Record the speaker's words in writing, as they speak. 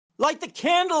Light the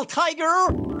candle, Tiger!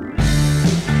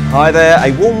 Hi there,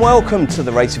 a warm welcome to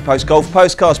the Racing Post Golf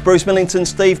Postcast. Bruce Millington,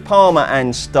 Steve Palmer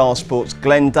and Star Sports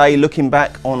Glenn Day looking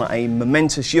back on a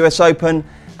momentous US Open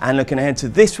and looking ahead to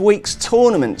this week's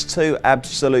tournaments, two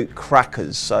absolute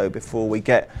crackers. So before we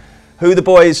get who the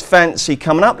boys fancy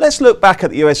coming up, let's look back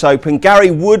at the US Open. Gary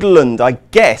Woodland, I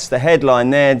guess the headline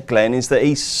there, Glenn, is that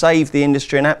he saved the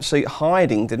industry in absolute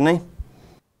hiding, didn't he?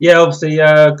 Yeah, obviously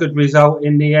a good result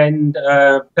in the end.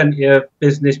 Plenty of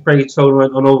business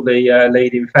pre-tournament on all the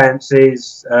leading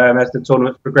fancies. As the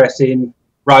tournament's progressing,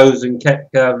 Rose and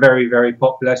Koepka very, very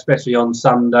popular, especially on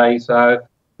Sunday. So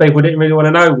people didn't really want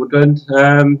to know Woodland.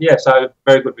 So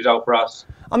very good result for us.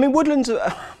 I mean, Woodland's,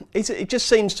 it just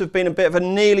seems to have been a bit of a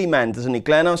nearly man, doesn't he,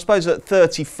 Glenn? I suppose at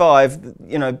 35,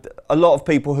 you know, a lot of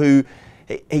people who...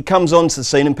 He comes onto the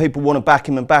scene and people want to back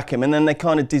him, and then they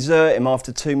kind of desert him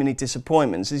after too many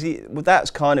disappointments. Well,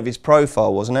 that's kind of his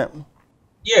profile, wasn't it?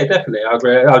 Yeah, definitely. I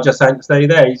agree. I'll just stay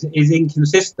there. He's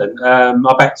inconsistent. I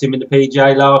backed him in the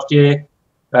PGA last year.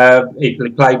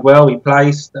 He played well. He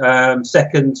placed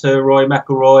second to Rory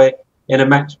McIlroy in a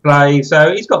match play.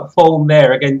 So he's got form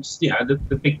there against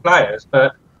the big players,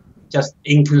 but just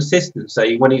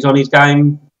inconsistency when he's on his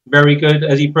game. Very good,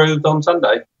 as he proved on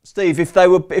Sunday. Steve,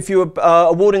 if you were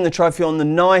awarding the trophy on the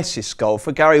nicest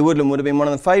golfer, Gary Woodland would have been one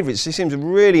of the favourites. He seems a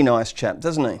really nice chap,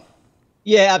 doesn't he?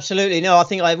 Yeah, absolutely. No, I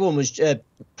think everyone was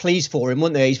pleased for him,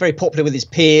 weren't they? He's very popular with his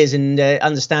peers and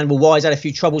understandable why. He's had a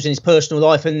few troubles in his personal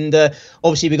life. And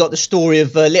obviously we got the story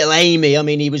of little Amy. I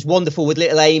mean, he was wonderful with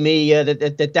little Amy,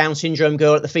 the Down syndrome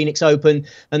girl at the Phoenix Open.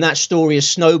 And that story has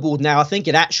snowballed now. I think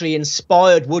it actually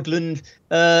inspired Woodland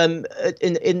in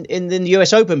the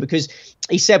US Open, because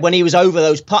he said when he was over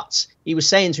those putts, he was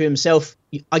saying to himself,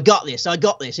 I got this.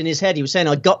 In his head, he was saying,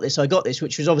 I got this,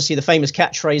 which was obviously the famous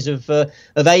catchphrase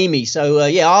of Amy. So,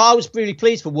 I was really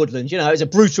pleased for Woodland. You know, it was a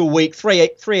brutal week, 3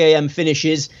 a.m.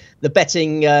 finishes. The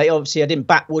betting, obviously, I didn't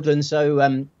back Woodland, so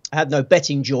I had no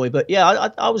betting joy. But,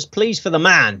 I was pleased for the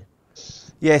man.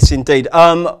 Yes, indeed.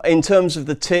 In terms of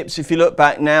the tips, if you look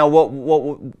back now, what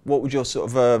would your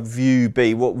sort of view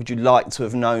be? What would you like to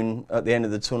have known at the end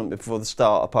of the tournament before the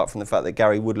start, apart from the fact that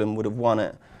Gary Woodland would have won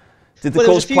it? Did the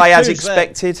course play as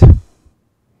expected?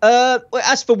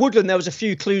 As for Woodland, there was a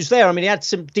few clues there. I mean, he had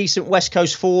some decent West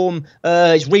Coast form.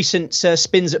 His recent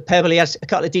spins at Pebble, he had a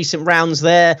couple of decent rounds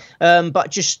there. But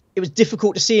just it was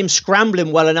difficult to see him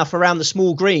scrambling well enough around the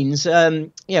small greens.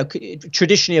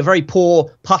 Traditionally a very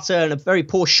poor putter and a very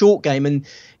poor short game. And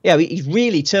he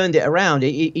really turned it around.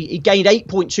 He gained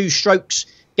 8.2 strokes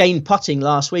gained putting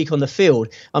last week on the field.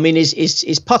 I mean,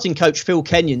 his putting coach Phil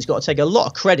Kenyon's got to take a lot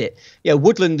of credit.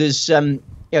 Woodland has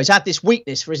he's had this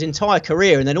weakness for his entire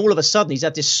career, and then all of a sudden he's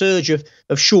had this surge of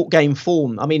short game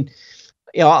form. I mean,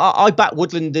 I backed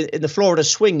Woodland in the Florida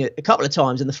swing a couple of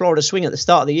times in the Florida swing at the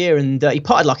start of the year, and he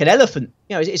putted like an elephant.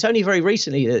 It's only very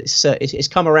recently that it's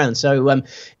come around. So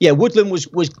Woodland was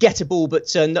gettable,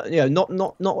 but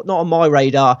not on my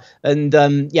radar. And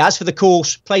as for the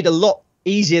course, played a lot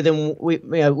easier than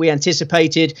we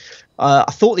anticipated.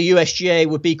 I thought the USGA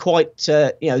would be quite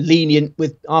lenient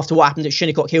with after what happened at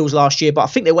Shinnecock Hills last year, but I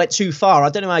think they went too far.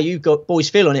 I don't know how you boys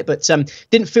feel on it, but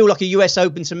didn't feel like a US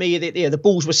Open to me. The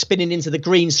balls were spinning into the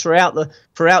greens throughout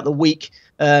the week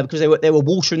because they were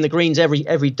watering the greens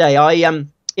every day. I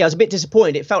was a bit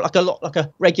disappointed. It felt like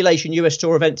a regulation US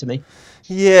Tour event to me.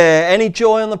 Yeah, any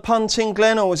joy on the punting,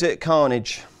 Glenn, or was it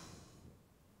carnage?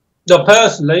 No,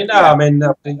 personally, no. Yeah. I mean,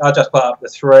 I just put up the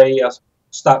 3. I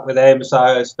stuck with them. So,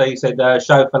 as Steve said,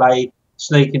 Chauffeur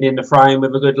sneaking in the frame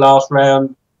with a good last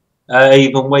round,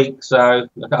 even week. So,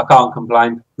 I can't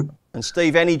complain. And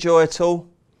Steve, any joy at all?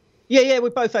 Yeah, we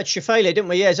both had Schauffele, didn't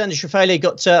we? Yeah, Xander Schauffele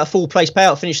got a full place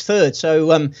payout, finished 3rd.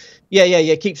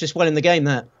 So, keeps us well in the game,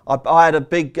 that. I had a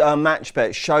big match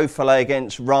bet, Schauffele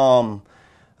against Rahm.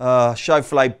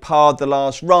 Schauffele parred the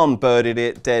last, Rahm birdied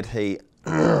it, dead heat.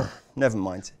 Never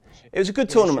mind. It was a good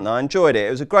tournament, though. I enjoyed it.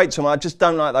 It was a great tournament. I just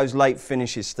don't like those late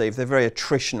finishes, Steve. They're very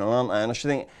attritional, aren't they? And I should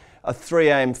think a 3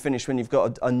 a.m. finish when you've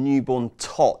got a newborn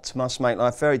tot must make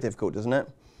life very difficult, doesn't it?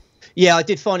 Yeah, I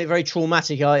did find it very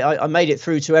traumatic. I made it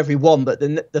through to every one, but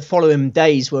the following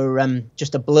days were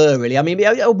just a blur, really. I mean,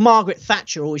 Margaret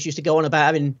Thatcher always used to go on about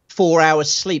having 4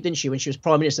 hours sleep, didn't she, when she was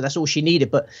Prime Minister? That's all she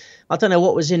needed. But I don't know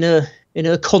what was in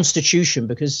her constitution,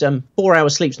 because 4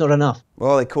 hours sleep's not enough.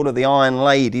 Well, they called her the Iron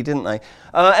Lady, didn't they?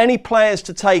 Any players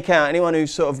to take out? Anyone who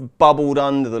sort of bubbled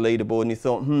under the leaderboard and you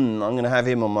thought, I'm going to have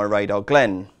him on my radar?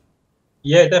 Glenn?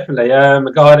 Yeah, definitely. A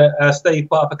guy that Steve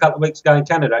put up a couple of weeks ago in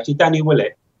Canada, actually, Danny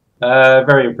Willett.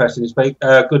 Very impressive this week.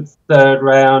 Good 3rd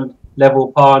round,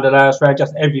 level par in the last round.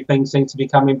 Just everything seems to be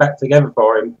coming back together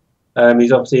for him.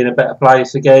 He's obviously in a better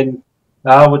place again.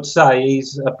 I would say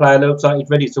he's a player that looks like he's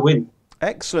ready to win.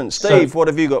 Excellent. Steve, what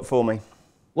have you got for me?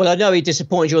 Well, I know he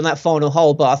disappointed you on that final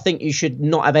hole, but I think you should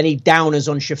not have any downers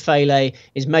on Schauffele.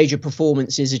 His major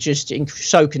performances are just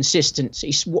so consistent.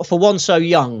 He's, for one, so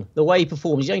young. The way he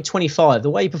performs, he's only 25. The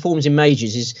way he performs in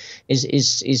majors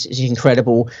is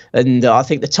incredible. And I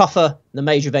think the tougher the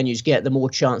major venues get, the more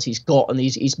chance he's got. And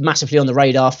he's massively on the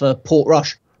radar for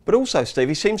Portrush. But also, Steve,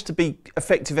 he seems to be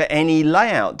effective at any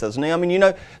layout, doesn't he? I mean, you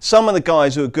know, some of the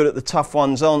guys who are good at the tough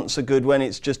ones aren't so good when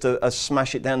it's just a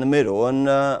smash it down the middle.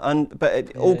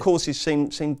 All courses seem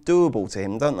doable to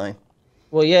him, don't they?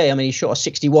 Well, yeah. I mean, he shot a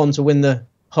 61 to win the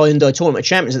Hyundai Tournament of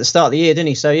Champions at the start of the year, didn't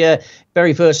he? So, yeah,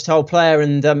 very versatile player.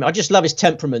 And I just love his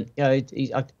temperament. You know,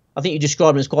 I think you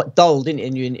described him as quite dull,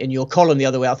 didn't you, in your column the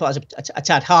other way? I thought it was a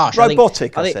tad harsh.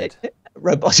 Robotic, I said.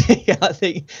 Robotic. I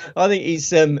think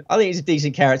he's a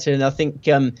decent character, and I think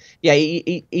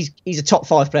he's a top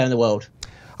 5 player in the world.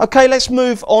 Okay, let's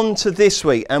move on to this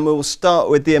week, and we'll start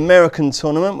with the American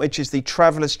tournament, which is the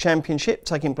Travellers Championship,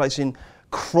 taking place in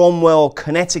Cromwell,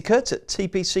 Connecticut, at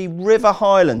TPC River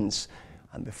Highlands.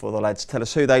 And before the lads tell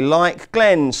us who they like,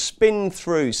 Glenn, spin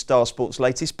through Star Sports'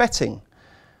 latest betting.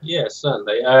 Yes,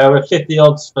 certainly. We're 50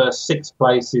 odds for 6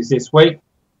 places this week.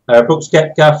 Brooks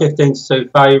Koepka,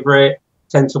 15-2 favourite,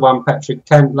 10-1 Patrick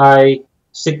Cantlay,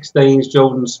 16's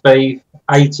Jordan Spieth,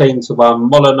 18-1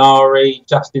 Molinari,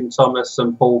 Justin Thomas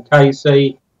and Paul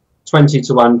Casey,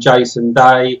 20-1 Jason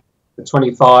Day,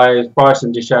 25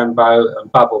 Bryson DeChambeau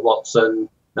and Bubba Watson,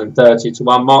 and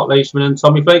 30-1 Mark Leishman and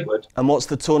Tommy Fleetwood. And what's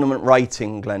the tournament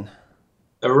rating, Glenn?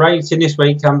 The rating this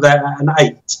week comes out at an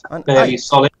 8. Fairly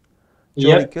solid.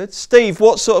 Jolly good. Steve,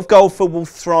 what sort of golfer will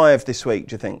thrive this week,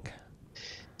 do you think?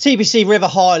 TPC River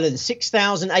Highlands,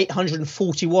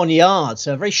 6,841 yards.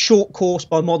 A very short course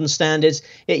by modern standards.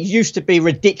 It used to be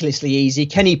ridiculously easy.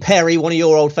 Kenny Perry, one of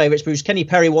your old favourites, Bruce. Kenny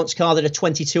Perry once carded a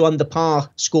 22 under par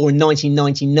score in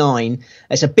 1999.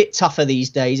 It's a bit tougher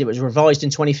these days. It was revised in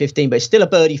 2015, but it's still a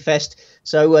birdie fest.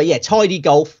 So, tidy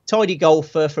golf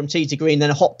from tee to green,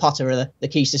 then a hot putter are the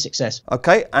keys to success.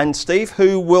 OK, and Steve,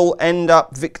 who will end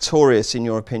up victorious in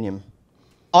your opinion?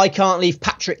 I can't leave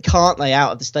Patrick Cantlay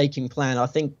out of the staking plan. I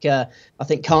think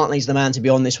Cantlay's the man to be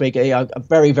on this week. I'm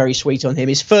very, very sweet on him.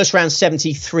 His first round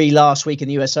 73 last week in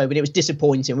the US Open. It was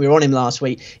disappointing. We were on him last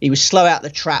week. He was slow out the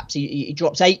traps. He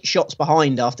dropped 8 shots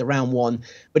behind after round 1,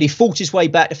 but he fought his way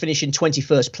back to finish in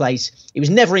 21st place. He was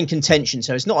never in contention,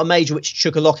 so it's not a major which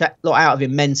took a lot out of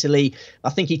him mentally. I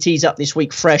think he tees up this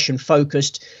week fresh and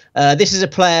focused. This is a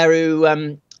player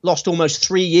who lost almost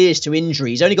 3 years to injury.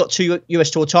 He's only got 2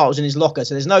 US Tour titles in his locker,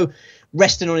 so there's no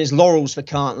resting on his laurels for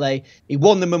Cantlay. He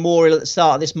won the Memorial at the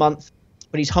start of this month,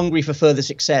 but he's hungry for further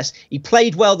success. He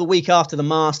played well the week after the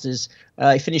Masters.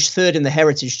 He finished 3rd in the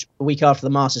Heritage the week after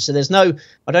the Masters, so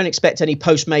I don't expect any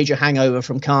post-major hangover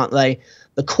from Cantlay.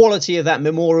 The quality of that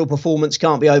Memorial performance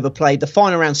can't be overplayed. The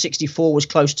final round 64 was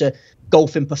close to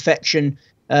golfing perfection.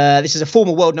 This is a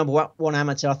former world number 1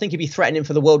 amateur. I think he'd be threatening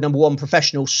for the world number 1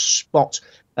 professional spot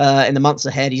in the months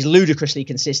ahead. He's ludicrously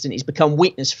consistent. He's become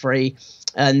weakness-free.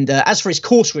 And as for his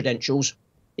course credentials,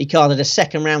 he carded a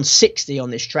second round 60 on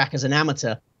this track as an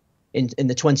amateur in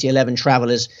the 2011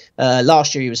 Travellers.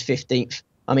 Last year he was 15th.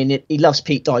 I mean, he loves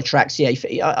Pete Dye tracks. Yeah,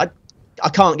 I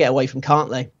can't get away from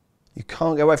Cantlay. You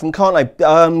can't get away from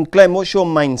Cantlay. Glenn, what's your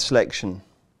main selection?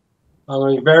 I'm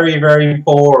going to be very, very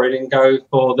boring and go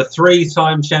for the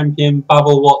 3-time champion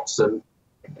Bubba Watson.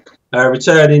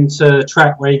 Returning to the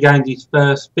track where he gained his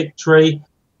first victory.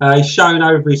 He's shown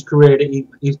over his career that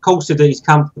he's courses that he's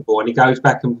comfortable, and he goes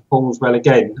back and performs well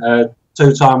again.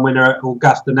 2-time winner at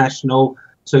Augusta National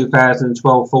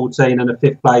 2012-14 and a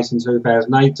 5th place in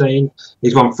 2018.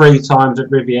 He's won 3 times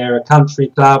at Riviera Country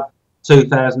Club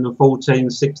 2014,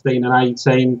 16 and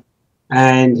 18.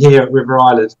 And here at River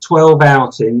Island, 12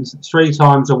 outings, 3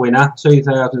 times a winner,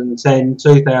 2010,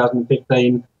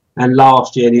 2015 and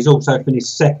last year. And he's also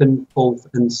finished 2nd, 4th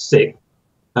and 6th.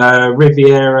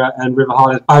 Riviera and River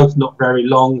Highlands both not very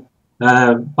long.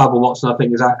 Bubba Watson, I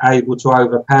think, is able to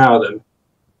overpower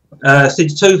them.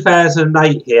 Since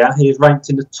 2008 here, he is ranked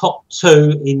in the top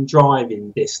 2 in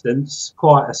driving distance.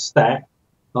 Quite a stat.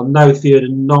 On no fewer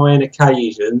than 9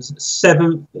 occasions.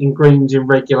 7th in greens in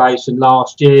regulation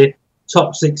last year.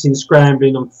 Top 6 in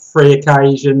scrambling on 3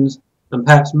 occasions. And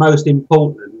perhaps most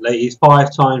importantly, he's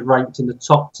 5 times ranked in the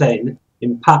top 10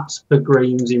 in putts per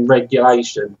greens in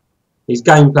regulation. His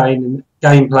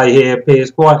gameplay here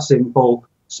appears quite simple.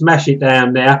 Smash it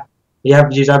down there. He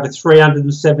averages over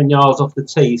 307 yards off the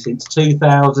tee since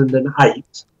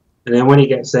 2008. And then when he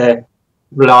gets there,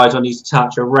 relies on his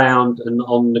touch around and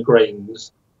on the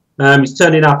greens. He's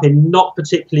turning up in not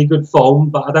particularly good form,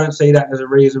 but I don't see that as a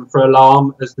reason for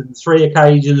alarm. As the 3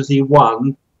 occasions he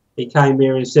won, he came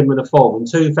here in similar form. In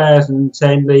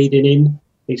 2010, leading in,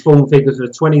 his form figures were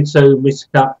 22,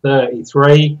 missed cut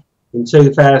 33. In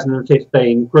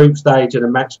 2015, group stage and a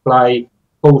match play,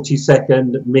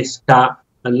 42nd, missed cut.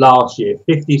 And last year,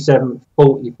 57th,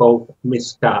 44th,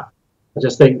 missed cut. I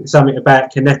just think something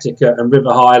about Connecticut and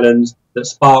River Highlands that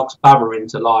sparks Bubba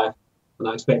into life. And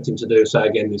I expect him to do so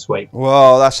again this week.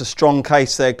 Well, that's a strong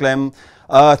case there, Glenn.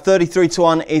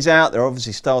 33-1 is out there.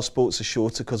 Obviously, Star Sports are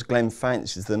shorter because Glenn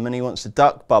fancies them and he wants to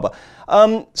duck Bubba.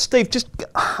 Steve,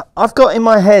 I've got in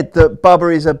my head that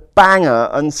Bubba is a banger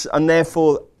and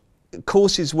therefore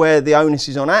courses where the onus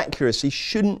is on accuracy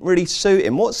shouldn't really suit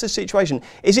him. What's the situation?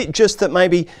 Is it just that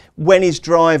maybe when his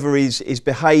driver is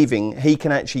behaving, he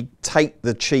can actually take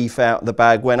the chief out of the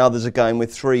bag when others are going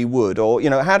with 3 wood? Or,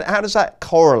 how does that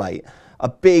correlate? A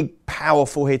big,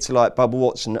 powerful hitter like Bubba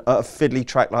Watson at a fiddly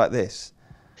track like this?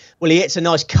 Well, he hits a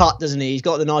nice cut, doesn't he? He's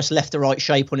got the nice left to right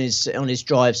shape on his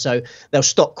drive, so they'll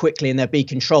stop quickly and they'll be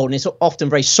controlled. And it's often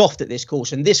very soft at this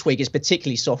course, and this week is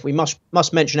particularly soft. We must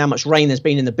mention how much rain there's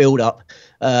been in the build-up,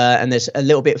 and there's a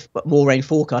little bit more rain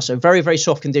forecast. So very, very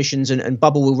soft conditions, and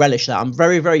Bubba will relish that. I'm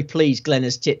very, very pleased Glenn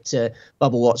has tipped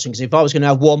Bubba Watson, because if I was going to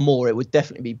have one more, it would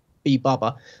definitely be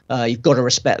Bubba. You've got to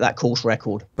respect that course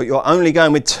record. But you're only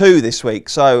going with 2 this week,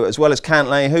 so as well as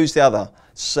Cantlay, who's the other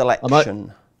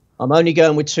selection? I'm only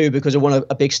going with 2 because I want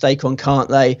a big stake on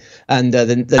Cantlay, and the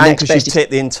and next because you've tipped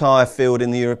the entire field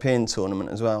in the European tournament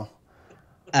as well.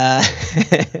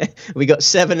 We got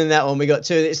 7 in that one. We got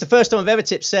 2. It's the first time I've ever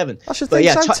tipped 7. I should think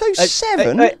so. 2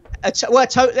 7.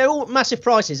 They're all massive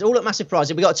prices. All at massive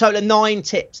prices. We got a total of 9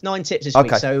 tips. 9 tips this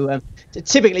week. So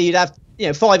typically you'd have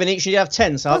 5 in each, and you'd have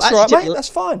 10. So that's right, mate. That's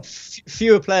fine.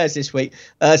 Fewer players this week.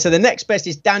 So the next best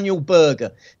is Daniel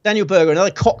Berger. Daniel Berger,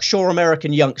 another cocksure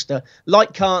American youngster.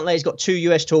 Like Cantlay, he's got 2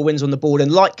 US Tour wins on the board,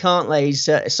 and like Cantlay, he's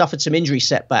suffered some injury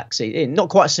setbacks. Not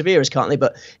quite as severe as Cantlay,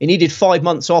 but he needed 5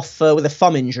 months off with a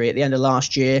thumb injury at the end of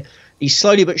last year. He's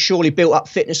slowly but surely built up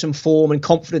fitness and form and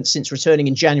confidence since returning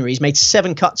in January. He's made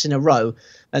 7 cuts in a row,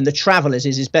 and the Travellers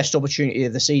is his best opportunity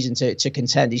of the season to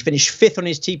contend. He's finished 5th on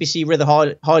his TPC River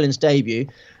Highlands debut.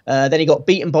 Then he got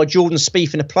beaten by Jordan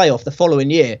Spieth in a playoff the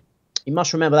following year. You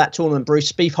must remember that tournament,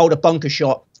 Bruce. Spieth holed a bunker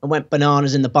shot and went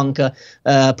bananas in the bunker.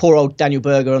 Poor old Daniel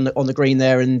Berger on the green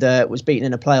there, and was beaten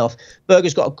in a playoff.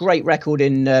 Berger's got a great record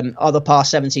in other par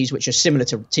 70s, which are similar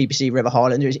to TPC River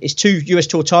Highlands. His 2 US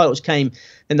Tour titles came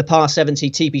in the par 70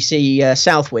 TPC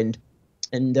Southwind.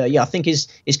 And I think his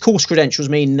course credentials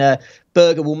mean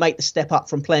Berger will make the step up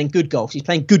from playing good golf. He's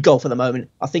playing good golf at the moment.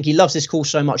 I think he loves this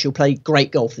course so much he'll play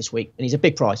great golf this week, and he's a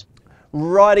big prize.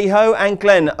 Righty-ho. And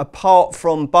Glenn, apart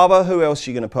from Bubba, who else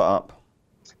are you going to put up?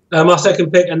 My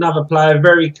second pick, another player,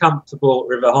 very comfortable at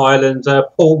River Highlands,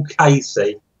 Paul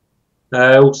Casey.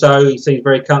 Also, he seems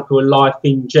very comfortable in life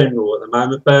in general at the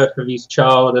moment. Birth of his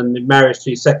child and marriage to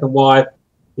his second wife.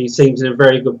 He seems in a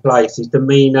very good place. His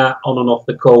demeanour on and off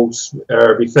the course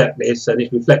reflect this, and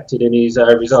it's reflected in his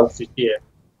results this year.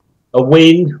 A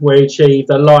win where he achieved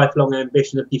a lifelong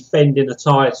ambition of defending a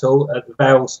title at the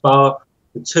Valspar.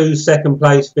 The 2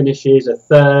 second-place finishes, a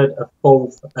 3rd, a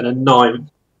 4th, and a 9th,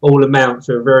 all amount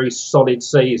to a very solid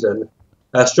season.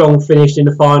 A strong finish in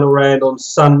the final round on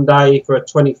Sunday for a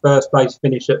 21st place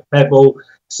finish at Pebble.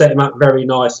 Set him up very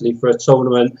nicely for a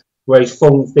tournament where his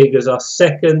form figures are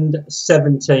 2nd,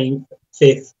 17th,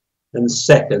 5th, and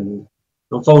 2nd.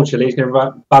 Unfortunately, he's going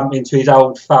to bump into his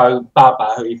old foe,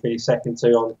 Bubba, who he finished second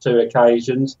to on 2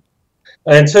 occasions.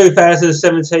 In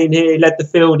 2017 here, he led the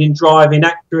field in driving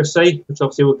accuracy, which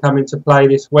obviously will come into play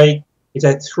this week. He's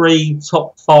had 3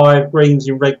 top 5 greens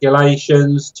in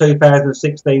regulations,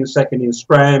 2016 second in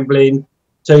scrambling,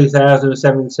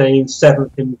 2017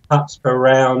 7th in putts per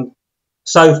round.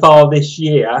 So far this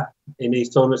year, in these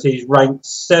tournaments, he's ranked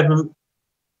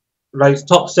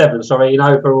top 7 in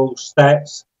overall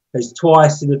stats. He's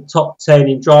twice in the top 10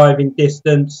 in driving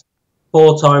distance,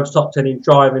 4 times top 10 in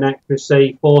driving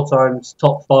accuracy, 4 times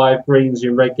top 5 greens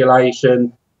in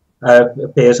regulation.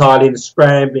 Appears highly in the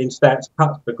scrambling stats,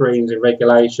 putts for greens in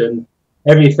regulation.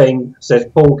 Everything says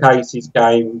Paul Casey's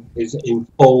game is in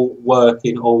full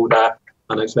working order,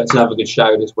 and I expect another good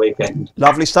show this weekend.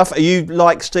 Lovely stuff. Are you,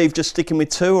 like Steve, just sticking with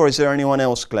 2, or is there anyone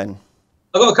else, Glenn?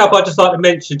 I've got a couple I'd just like to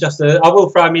mention. I will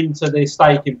throw him into the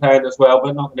staking pan as well,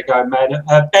 but not going to go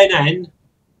mad. Ben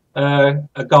Ann,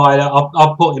 a guy that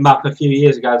I put him up a few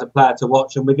years ago as a player to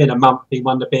watch, and within a month he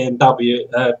won the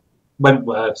BMW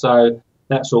Wentworth, so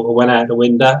that sort of went out the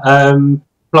window.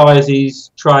 Plies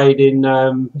his trade in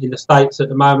the States at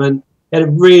the moment. He had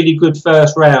a really good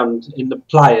first round in the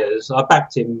Players. I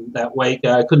backed him that week.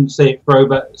 I couldn't see it through,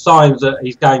 but signs that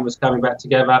his game was coming back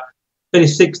together.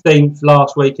 Finished 16th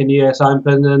last week in the US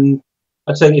Open, and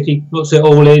I think if he puts it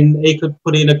all in, he could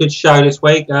put in a good show this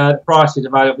week. The price is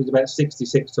available is about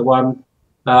 66 to 1.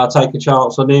 I'll take a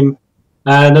chance on him.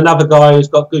 And another guy who's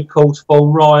got good course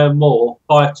form, Ryan Moore,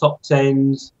 5 top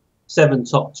 10s, 7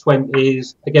 top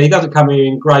 20s. Again, he doesn't come here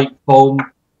in great form.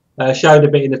 Showed a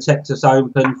bit in the Texas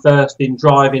Open, first in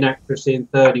driving accuracy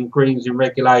and third in greens in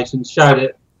regulations. Showed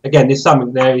it, again, there's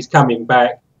something there. He's coming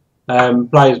back,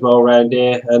 plays well around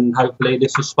here, and hopefully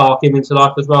this will spark him into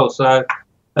life as well. So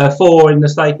 4 in the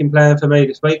staking plan for me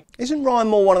this week. Isn't Ryan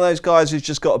Moore one of those guys who's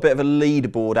just got a bit of a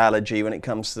leaderboard allergy when it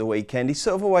comes to the weekend? He's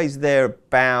sort of always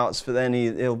thereabouts, but then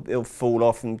he'll fall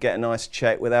off and get a nice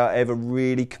check without ever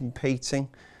really competing.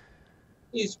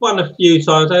 He's won a few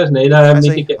times, hasn't he?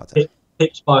 He did get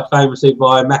pitched famously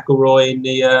by McIlroy in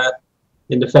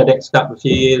the FedEx Cup a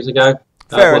few years ago.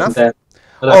 Fair enough.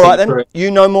 All right then,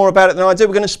 you know more about it than I do.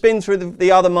 We're going to spin through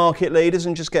the other market leaders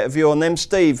and just get a view on them.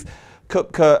 Steve,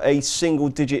 Koepka, a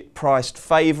single-digit priced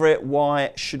favourite.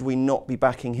 Why should we not be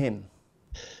backing him?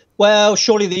 Well,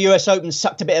 surely the US Open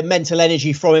sucked a bit of mental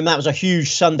energy from him. That was a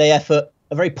huge Sunday effort.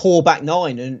 A very poor back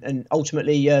nine and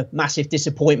ultimately massive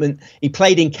disappointment. He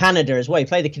played in Canada as well. He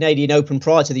played the Canadian Open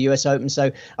prior to the US Open.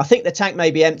 So I think the tank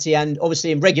may be empty. And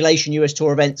obviously in regulation US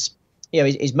Tour events,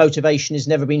 his motivation has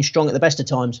never been strong at the best of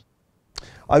times.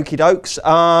 Okie dokes.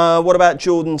 What about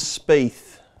Jordan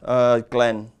Spieth,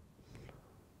 Glenn?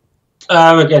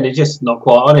 Again, he's just not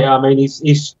quite on it. I mean,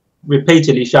 he's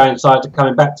repeatedly shown signs of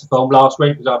coming back to form. Last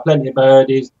week was plenty of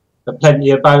birdies, but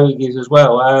plenty of bogeys as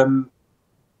well.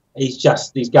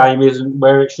 His game isn't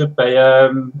where it should be.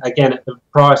 Again, at the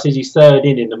prices, he's third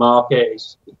in the market.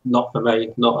 It's not for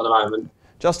me, not at the moment.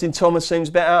 Justin Thomas seems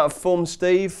a bit out of form,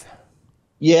 Steve.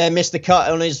 Yeah, missed the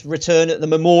cut on his return at the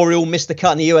Memorial, missed the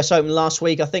cut in the US Open last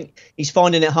week. I think he's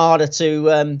finding it harder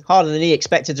than he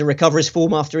expected to recover his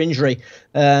form after injury.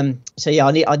 So yeah,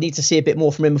 I need to see a bit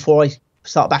more from him before I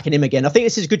start backing him again. I think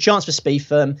this is a good chance for Spieth.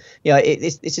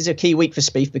 This is a key week for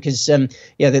Spieth because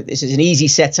this is an easy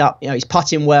setup. He's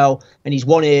putting well and he's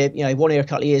won here. He won here a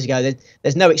couple of years ago.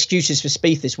 There's no excuses for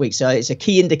Spieth this week, so it's a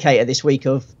key indicator this week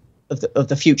of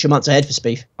the future months ahead for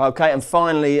Spieth. Okay, and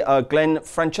finally, Glenn,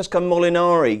 Francesco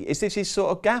Molinari. Is this his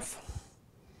sort of gaff?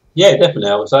 Yeah,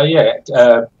 definitely. I would say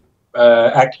yeah.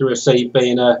 Accuracy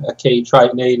being a key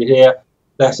trait needed here.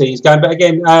 That's his game. But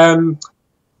again,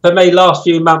 for me, last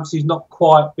few months, he's not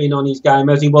quite been on his game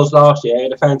as he was last year. He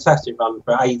had a fantastic run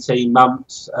for 18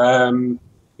 months.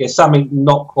 There's something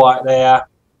not quite there.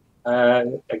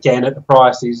 Again, at the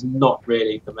price, is not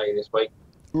really for me this week.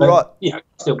 But, right.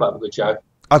 Still put up a good show.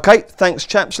 Okay, thanks,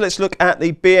 chaps. Let's look at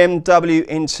the BMW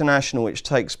International, which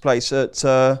takes place at...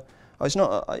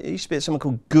 it used to be at something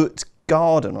called Gut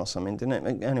Garden or something, didn't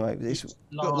it? Anyway, it's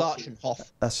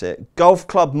Larchenhof. That's it. Golf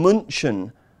Club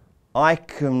München.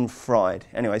 Eichenfried.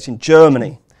 Anyway, it's in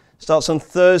Germany. Starts on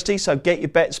Thursday, so get your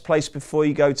bets placed before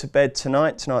you go to bed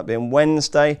tonight. Tonight being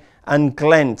Wednesday. And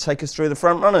Glenn, take us through the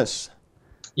front runners.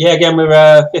 Yeah, again,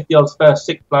 we're 50 odds first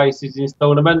 6 places in this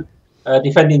tournament.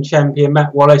 Defending champion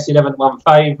Matt Wallace, 11-1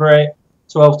 favourite.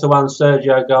 12-1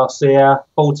 Sergio Garcia.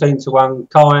 14-1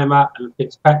 Keimer and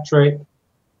Fitzpatrick.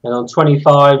 And on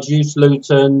 25, Juice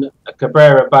Luton,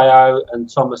 Cabrera Bayo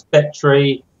and Thomas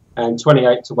Detry. And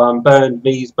 28-1 Bernd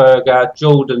Wiesberger,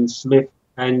 Jordan Smith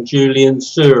and Julian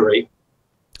Suri.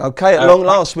 Okay, at long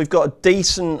last, we've got a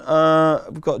decent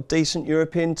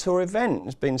European Tour event.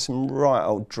 There's been some right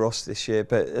old dross this year,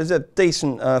 but there's a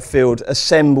decent field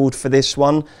assembled for this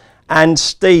one. And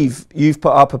Steve, you've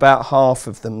put up about half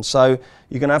of them, so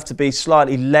you're going to have to be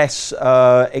slightly less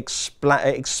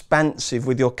expansive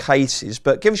with your cases.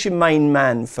 But give us your main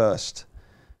man first.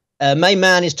 Main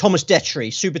man is Thomas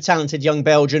Detry, super talented young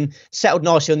Belgian, settled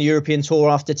nicely on the European Tour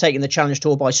after taking the Challenge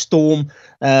Tour by storm.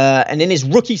 And in his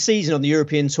rookie season on the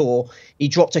European Tour, he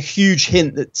dropped a huge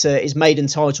hint that his maiden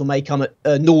title may come at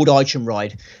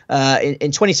Nord-Eichenride.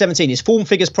 In 2017, his form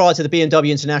figures prior to the BMW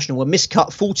International were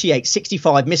miscut 48,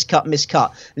 65, miscut.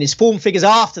 And his form figures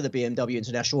after the BMW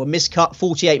International were miscut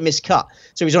 48, miscut.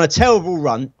 So he's on a terrible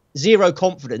run. Zero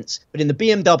confidence, but in the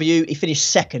BMW, he finished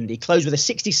second. He closed with a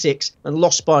 66 and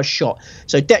lost by a shot.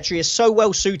 So Detry is so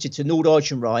well suited to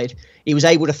Nord-Eichenride, he was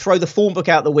able to throw the form book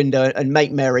out the window and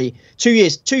make merry. 2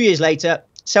 years later,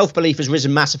 self-belief has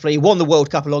risen massively. He won the World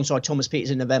Cup alongside Thomas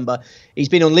Pieters in November. He's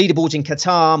been on leaderboards in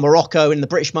Qatar, Morocco, and the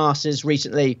British Masters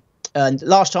recently. And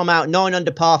last time out, 9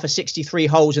 under par for 63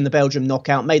 holes in the Belgium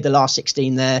knockout, made the last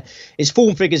 16 there. His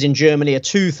form figures in Germany are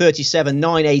 237,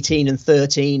 918 and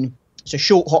 13. It's a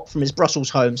short hop from his Brussels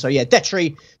home. So yeah,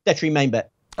 Detry main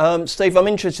bet. Steve, I'm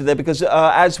interested there because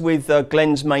as with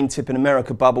Glenn's main tip in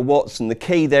America, Bubba Watson, the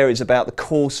key there is about the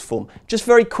course form. Just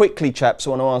very quickly, chaps,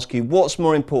 I want to ask you, what's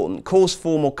more important, course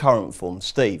form or current form?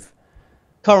 Steve?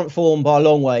 Current form by a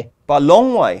long way. By a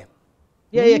long way?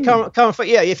 Yeah, current form.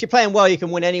 Yeah, if you're playing well, you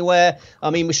can win anywhere. I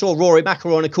mean, we saw Rory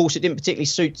McIlroy on a course it didn't particularly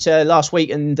suit last week,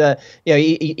 and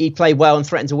he played well and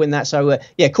threatened to win that. So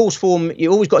course form,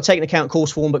 you always got to take into account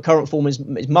course form, but current form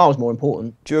is miles more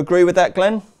important. Do you agree with that,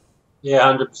 Glenn?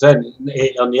 Yeah,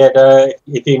 100%. On the head,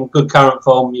 if you're in good current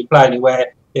form, you play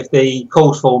anywhere. If the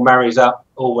course form marries up,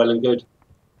 all well and good.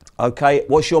 Okay,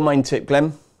 what's your main tip,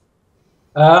 Glenn?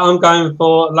 I'm going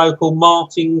for local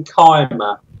Martin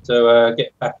Keimer to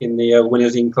get back in the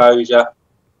winners' enclosure.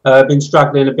 Been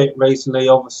struggling a bit recently,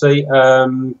 obviously.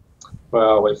 Former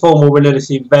winner this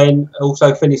event,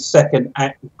 also finished second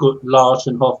at Gut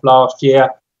Larchenhof last year,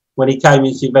 when he came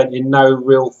into the event in no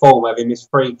real form, having missed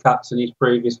 3 cuts in his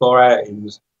previous 4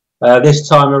 outings. This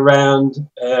time around,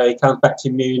 he comes back to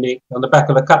Munich on the back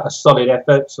of a couple of solid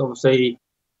efforts. Obviously,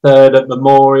 third at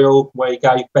Memorial, where he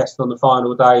gave best on the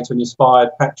final day to an inspired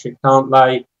Patrick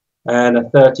Cantlay, and a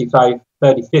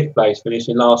 35th place finish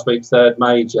in last week's third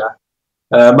major.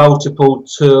 Multiple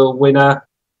tour winner.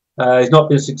 He's not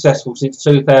been successful since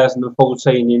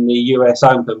 2014 in the US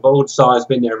Open, but all the signs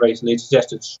been there recently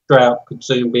suggested drought could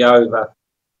soon be over.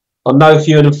 On no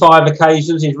fewer than 5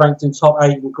 occasions, he's ranked in top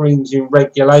 8 in greens in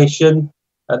regulation.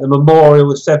 At the Memorial,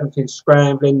 was 7th in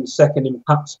scrambling, 2nd in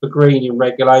putts per green in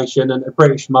regulation, and at the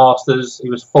British Masters, he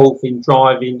was 4th in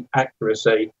driving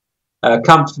accuracy.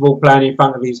 Comfortable playing in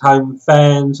front of his home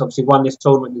fans. Obviously, won this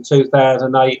tournament in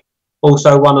 2008.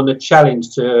 Also won on the Challenge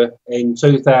Tour in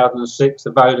 2006,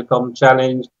 the Vodacom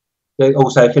Challenge. He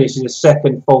also finishes a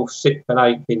 2nd, 4th, 6th and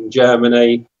 8th in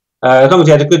Germany. As long as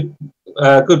he had a good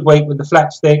week with the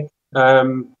flat stick, I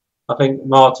think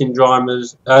Martin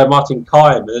Keimer's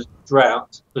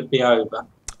drought could be over.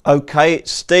 Okay,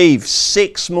 Steve,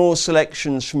 6 more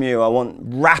selections from you. I want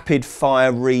rapid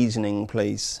fire reasoning,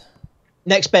 please.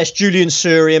 Next best, Julian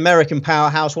Suri, American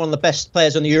powerhouse, one of the best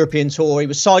players on the European Tour. He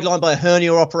was sidelined by a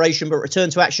hernia operation, but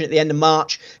returned to action at the end of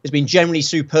March. Has been generally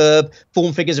superb.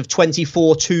 Form figures of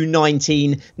 24,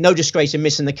 2-19. No disgrace in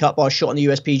missing the cut by a shot on the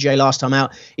USPGA last time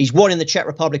out. He's won in the Czech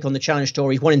Republic on the Challenge Tour.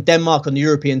 He's won in Denmark on the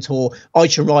European Tour.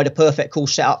 Eichen Rider, perfect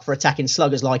course set up for attacking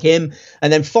sluggers like him.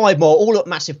 And then 5 more, all at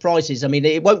massive prices. I mean,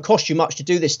 it won't cost you much to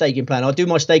do this staking plan. I do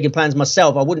my staking plans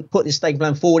myself. I wouldn't put this staking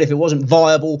plan forward if it wasn't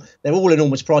viable. They're all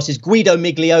enormous prices. Guido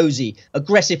Migliozzi,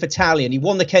 aggressive Italian. He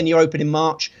won the Kenya Open in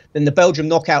March, then the Belgium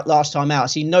knockout last time out. I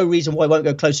see no reason why he won't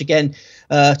go close again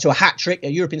to a hat-trick, a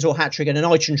European Tour hat-trick, and an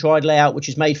Eichen Tried layout, which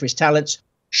is made for his talents.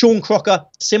 Sean Crocker,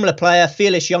 similar player,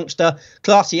 fearless youngster,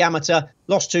 classy amateur,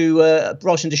 lost to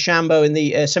Bryson DeChambeau in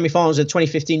the semi-finals of the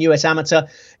 2015 US Amateur.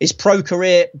 His pro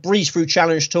career breezed through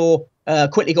Challenge Tour,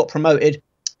 quickly got promoted.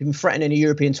 Been threatening a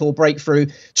European Tour breakthrough.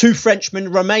 2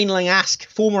 Frenchmen, Romain Langasque,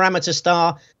 former amateur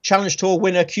star, Challenge Tour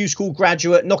winner, Q School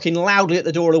graduate, knocking loudly at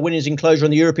the door of the winners' enclosure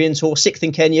on the European Tour. 6th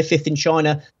in Kenya, 5th in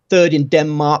China, 3rd in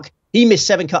Denmark. He missed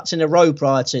 7 cuts in a row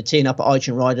prior to teeing up at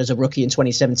Eichen Rider as a rookie in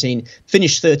 2017.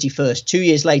 Finished 31st. 2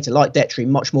 years later, like Detry,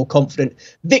 much more confident.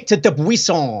 Victor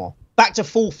Dubuisson, back to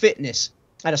full fitness.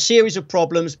 Had a series of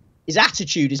problems. His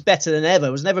attitude is better than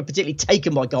ever. Was never particularly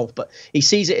taken by golf, but he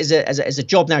sees it as a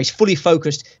job now. He's fully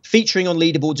focused, featuring on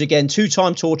leaderboards again.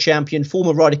 2-time Tour champion,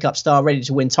 former Ryder Cup star, ready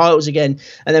to win titles again.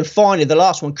 And then finally, the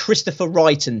last one, Christopher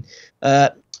Wrighton.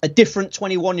 A different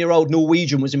 21-year-old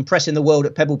Norwegian was impressing the world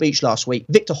at Pebble Beach last week.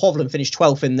 Victor Hovland finished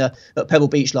 12th at Pebble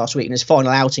Beach last week in his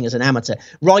final outing as an amateur.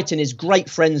 Wrighton is great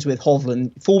friends with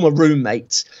Hovland, former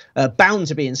roommates, bound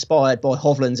to be inspired by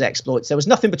Hovland's exploits. There was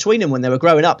nothing between them when they were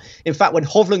growing up. In fact, when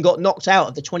Hovland got knocked out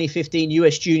of the 2015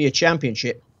 US Junior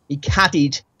Championship, he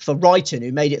caddied for Wrighton,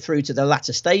 who made it through to the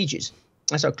latter stages.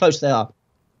 That's how close they are.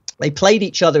 They played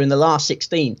each other in the last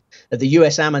 16 of the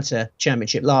US Amateur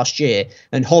Championship last year,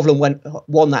 and Hovland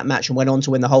won that match and went on to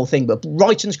win the whole thing. But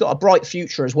Wrighton's got a bright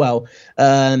future as well.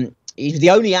 He's the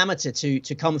only amateur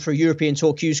to come through European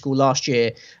Tour Q School last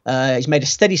year. He's made a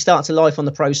steady start to life on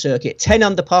the pro circuit. 10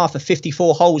 under par for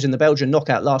 54 holes in the Belgian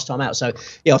knockout last time out. So,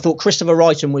 yeah, I thought Christopher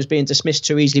Wrighton was being dismissed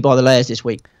too easily by the layers this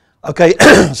week. Okay,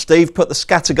 Steve, put the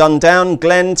scattergun down.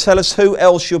 Glenn, tell us who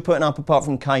else you're putting up apart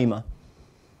from Keimer.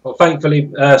 Well, thankfully,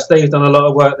 Steve's done a lot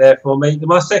of work there for me.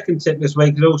 My second tip this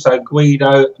week is also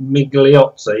Guido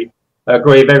Migliozzi. I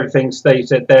agree with everything Steve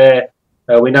said there.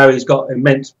 We know he's got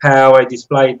immense power. He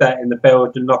displayed that in the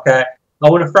Belgian knockout. I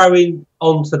want to throw in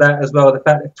onto that as well the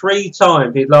fact that 3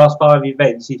 times in his last 5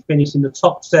 events, he's finished in the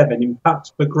top 7 in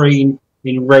putts per green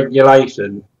in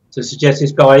regulation. to suggest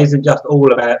this guy isn't just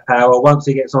all about power. Once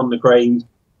he gets on the greens,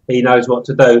 he knows what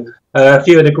to do. A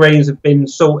few of the greens have been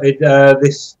sorted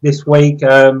this week,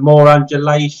 more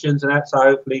undulations and that, so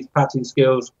hopefully his putting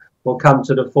skills will come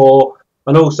to the fore.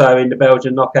 And also in the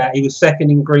Belgian knockout, he was second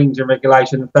in greens in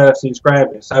regulation and first in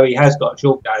scrambling, so he has got a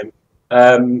short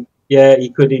game. Yeah, he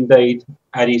could indeed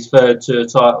add his third tour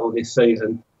title this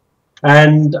season.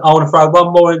 And I want to throw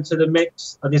one more into the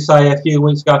mix. I did say a few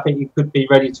weeks ago, I think he could be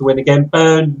ready to win again.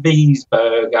 Bernd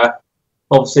Wiesberger,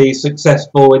 obviously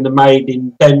successful in the Maid in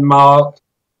Denmark.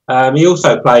 He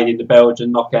also played in the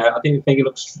Belgian knockout. I didn't think it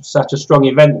looked such a strong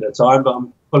event at the time, but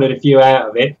I'm pulling a few out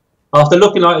of it. After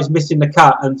looking like he's missing the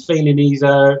cut and feeling his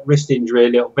wrist injury a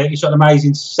little bit, he shot an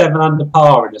amazing 7 under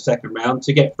par in the second round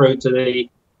to get through to the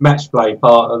match play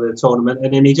part of the tournament.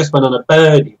 And then he just went on a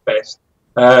birdie fest,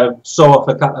 saw off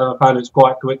a couple of opponents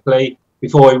quite quickly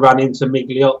before he ran into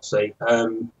Migliozzi.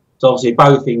 So obviously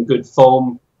both in good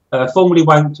form. Formerly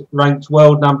ranked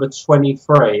world number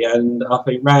 23, and I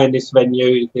think ran this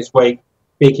venue this week,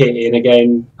 big hitting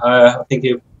again. I think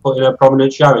he'll put in a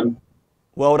prominent showing.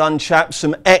 Well done, chaps.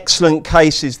 Some excellent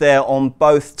cases there on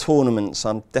both tournaments.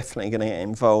 I'm definitely going to get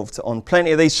involved on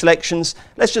plenty of these selections.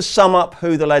 Let's just sum up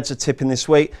who the lads are tipping this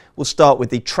week. We'll start with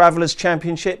the Travellers'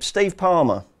 Championship. Steve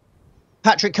Palmer.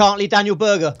 Patrick Cantley, Daniel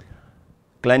Berger.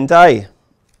 Glenn Day.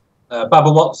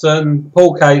 Bubba Watson,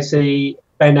 Paul Casey,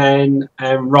 Ben Ann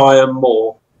and Ryan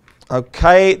Moore.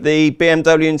 OK, the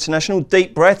BMW International.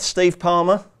 Deep Breath, Steve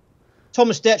Palmer.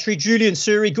 Thomas Detry, Julian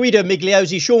Suri, Guido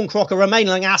Migliozzi, Sean Crocker, Romain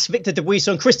Langas, Victor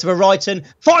Dubuisson, Christopher Wrighton.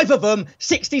 5 of them,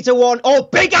 60-1 or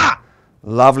bigger.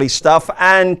 Lovely stuff.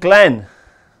 And Glenn.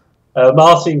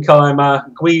 Martin Keimer,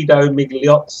 Guido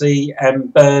Migliozzi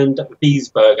and Bernd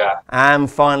Wiesberger. And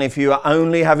finally, if you are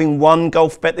only having one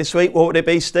golf bet this week, what would it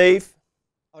be, Steve?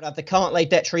 I would have the Cantley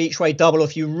Detry each way double.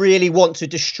 If you really want to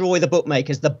destroy the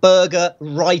bookmakers, the Berger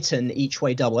Wrighton each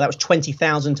way double. That was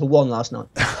 20,000 to 1 last night.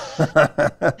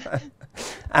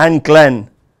 And Glenn.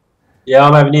 Yeah,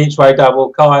 I'm having the each way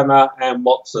double, Keimer and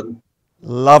Watson.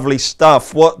 Lovely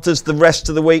stuff. What does the rest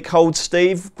of the week hold,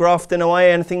 Steve? Grafting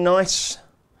away, anything nice?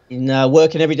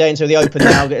 Working every day until the Open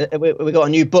now. We've got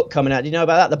a new book coming out. Do you know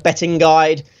about that? The betting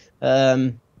guide.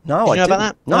 No, Did you know about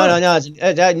that? No.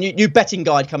 It's a new betting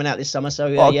guide coming out this summer. So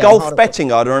a golf betting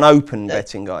guide or an open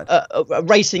betting guide?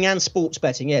 Racing and sports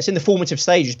betting. Yeah, it's in the formative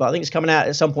stages, but I think it's coming out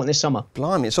at some point this summer.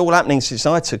 Blimey, it's all happening since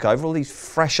I took over. All these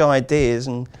fresh ideas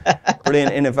and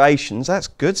brilliant innovations. That's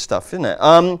good stuff, isn't it?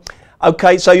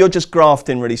 OK, so you're just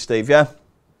grafting, really, Steve, yeah?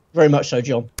 Very much so,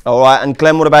 John. All right, and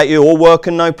Glenn, what about you? All work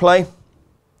and no play?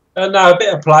 No, a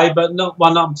bit of play, but not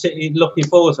one I'm particularly looking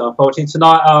forward to, unfortunately.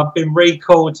 Tonight I've been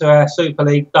recalled to our Super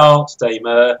League darts team.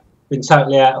 Been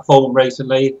totally out of form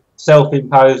recently.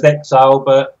 Self-imposed exile,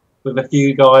 but with a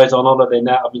few guys on holiday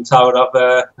now, I've been told I've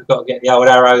got to get the old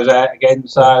arrows out again.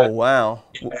 So, oh, wow.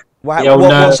 Yeah,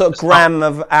 what sort of gram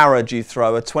of arrow do you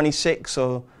throw? A 26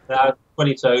 or?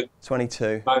 22.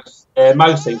 22. Most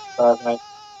things throw that.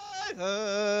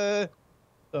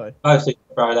 Most things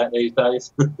throw that these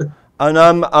days.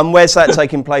 And where's that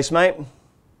taking place, mate?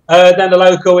 Down the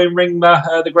local in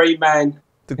Ringmer, the Green Man.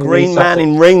 The Green Man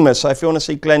in Ringmer. So if you want to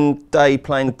see Glenn Day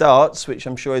playing darts, which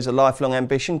I'm sure is a lifelong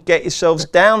ambition, get yourselves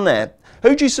down there.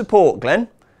 Who do you support, Glenn?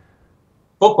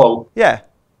 Football? Yeah.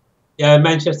 Yeah,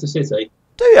 Manchester City.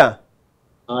 Do you?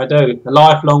 I do. A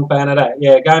lifelong fan of that.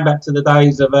 Yeah, going back to the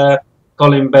days of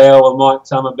Colin Bell and Mike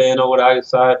Summerby and all those.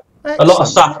 So excellent. A lot of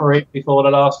suffering before the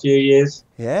last few years.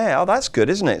 Yeah, oh, that's good,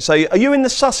 isn't it? So are you in the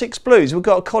Sussex Blues? We've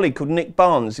got a colleague called Nick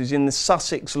Barnes who's in the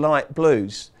Sussex Light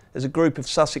Blues. There's a group of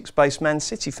Sussex-based Man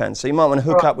City fans, so you might want to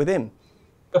hook up with him.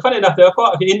 But funny enough, there are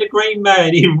quite a few. In the Green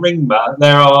Man in Ringmer,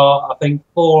 there are, I think,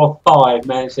 4 or 5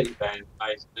 Man City fans,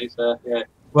 basically. So, yeah,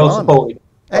 well supported.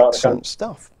 Excellent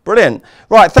stuff. Brilliant.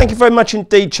 Right, thank you very much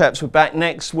indeed, chaps. We're back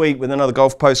next week with another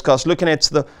Golf Postcast looking ahead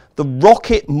to the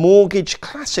Rocket Mortgage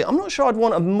Classic. I'm not sure I'd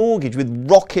want a mortgage with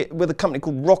a company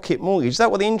called Rocket Mortgage. Is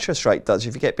that what the interest rate does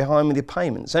if you get behind with your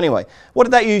payments? Anyway, what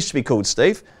did that used to be called,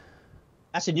 Steve?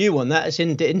 That's a new one. That's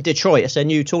in Detroit. It's a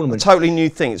new tournament. A totally new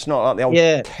thing. It's not like the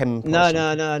old Chem. No.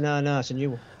 It's a new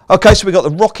one. Okay, so we've got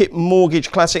the Rocket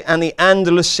Mortgage Classic and the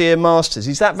Andalusia Masters.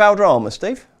 Is that Valderrama,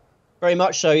 Steve? Very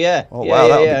much so, yeah. Oh, wow,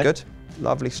 that'll be good.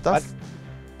 Lovely stuff.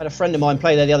 I had a friend of mine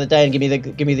play there the other day and give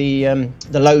me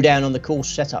the lowdown on the course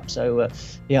setup. So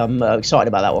yeah, I'm excited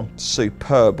about that one.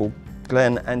 Superb. Well,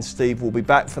 Glenn and Steve will be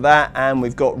back for that, and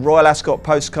we've got Royal Ascot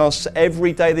Postcasts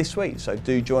every day this week. So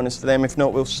do join us for them. If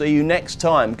not, we'll see you next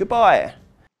time. Goodbye.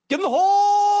 Give them a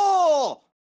horn!